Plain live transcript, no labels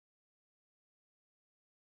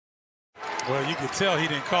Well, you could tell he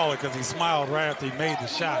didn't call it because he smiled right after he made the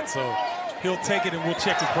shot. So he'll take it and we'll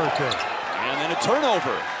check his birthday. And then a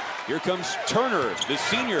turnover. Here comes Turner, the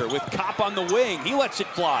senior, with Kopp on the wing. He lets it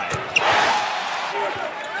fly.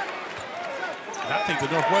 I think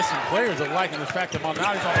the Northwestern players are liking the fact that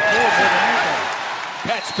Malnati's on the floor more than anything.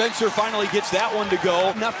 Pat Spencer finally gets that one to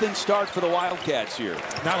go. Nothing start for the Wildcats here.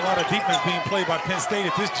 Not a lot of defense being played by Penn State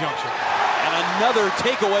at this juncture. And another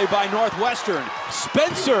takeaway by Northwestern.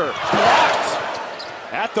 Spencer blocked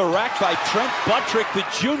at the rack by Trent Buttrick, the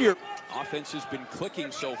junior. Offense has been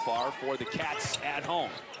clicking so far for the Cats at home.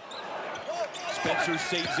 Spencer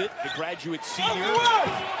saves it, the graduate senior,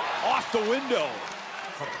 off the window.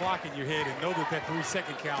 A clock in your head and know that that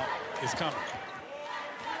 3-second count is coming.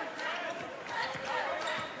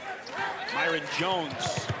 Myron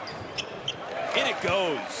Jones, in it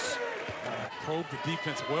goes. Probed the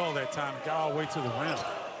defense well that time and got all the way to the rim.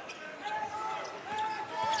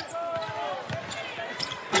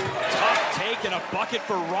 Tough take and a bucket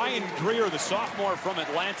for Ryan Greer, the sophomore from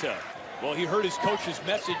Atlanta. Well, he heard his coach's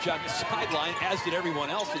message on the sideline, as did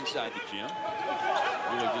everyone else inside the gym.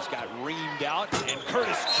 Really just got reamed out, and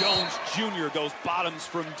Curtis Jones Jr. goes bottoms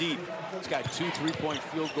from deep. He's got 2 3-point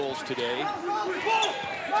field goals today.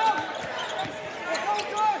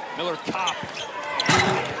 Miller Kopp.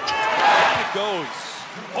 Down it goes.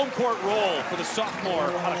 Home court roll for the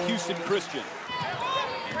sophomore out of Houston Christian.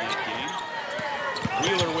 In that game.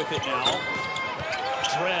 Wheeler with it now.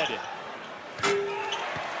 Dredd.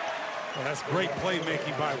 Well, that's great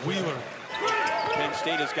playmaking by Wheeler. Penn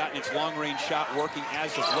State has gotten its long-range shot working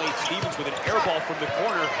as of late. Stevens with an air ball from the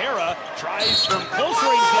corner. Hara tries from close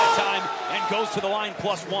range that time and goes to the line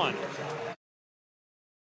 +1.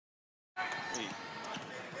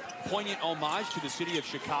 A poignant homage to the city of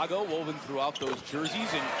Chicago woven throughout those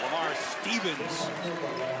jerseys, and Lamar Stevens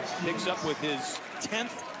picks up with his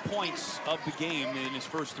 10th points of the game in his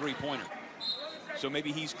first 3-pointer. So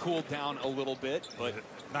maybe he's cooled down a little bit, but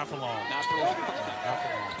not for long. Not for long. Not for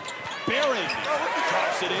long. Barron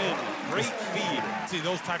drops it in. Great feed. See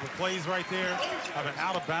those type of plays right there, have an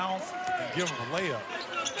out of bounds and give him a layup.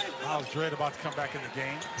 Miles Dredd about to come back in the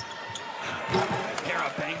game.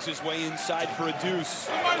 Hara bangs his way inside for a deuce.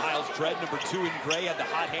 Miles Dredd, number 2 in gray, had the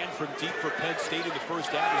hot hand from deep for Penn State in the first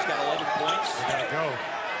half. He's got 11 points. They gotta go.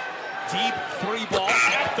 Deep 3 ball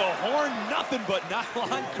at the horn. Nothing but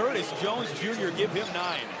nylon. Curtis Jones Jr. give him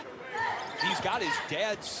 9. He's got his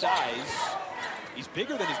dad's size. He's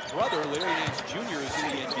bigger than his brother, Larry Nance Jr. is in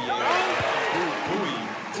the NBA. Bowie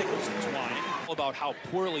tickles the twine. About how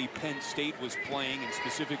poorly Penn State was playing and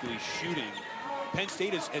specifically shooting. Penn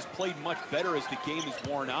State has played much better as the game has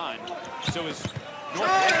worn on. So is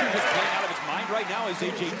Northwestern just playing out of its mind right now as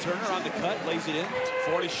A.J. Turner on the cut, lays it in.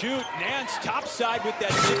 4 to shoot. Nance topside with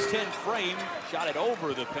that 6'10 frame. Shot it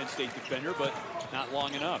over the Penn State defender, but not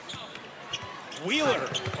long enough. Wheeler.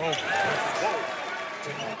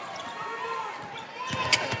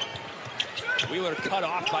 Wheeler cut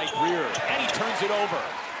off by Greer, and he turns it over.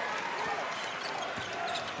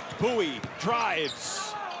 Bowie drives.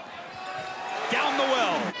 Down the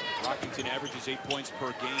well. Rockington averages 8 points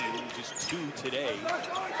per game, just 2 today.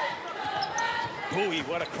 Bowie,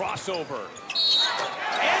 what a crossover.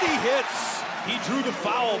 And he hits. He drew the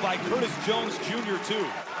foul by Curtis Jones Jr. too.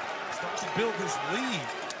 Starts to build this lead.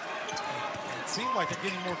 It seems like they're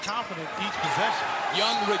getting more confident each possession.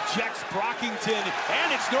 Young rejects Brockington,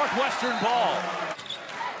 and it's Northwestern ball.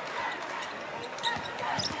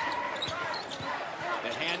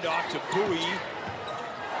 The handoff to Bowie.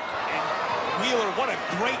 And Wheeler, what a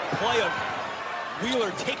great play of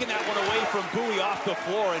Wheeler taking that one away from Bowie off the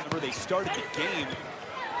floor. And remember, they started the game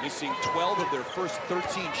missing 12 of their first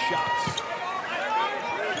 13 shots.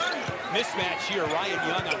 Mismatch here, Ryan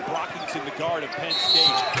Young on Brockington, the guard of Penn State.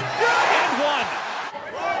 And one!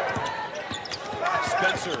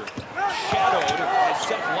 Spencer shadowed by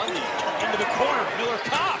Seth Lundy. Into the corner, Miller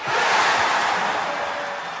Kopp.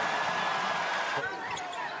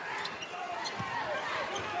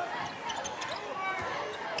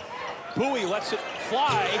 Bowie lets it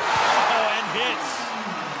fly, and hits.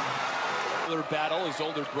 Miller battle, his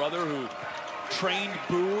older brother who trained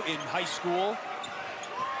Boo in high school.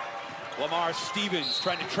 Lamar Stevens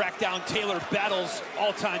trying to track down Taylor Battle's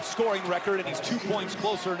all-time scoring record, and he's 2 points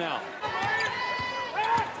closer now.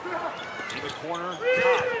 In the corner,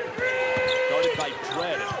 Kopp. Guarded by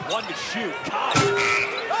Dredd. 1 to shoot. Kopp.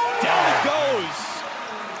 Down it goes.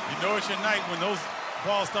 You know it's your night when those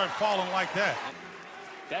balls start falling like that.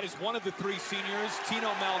 That is one of the 3 seniors, Tino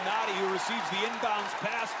Malnati, who receives the inbounds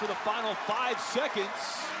pass for the final 5 seconds.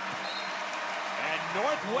 And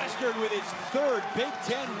Northwestern with its 3rd Big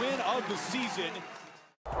Ten win of the season.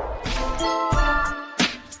 Bye.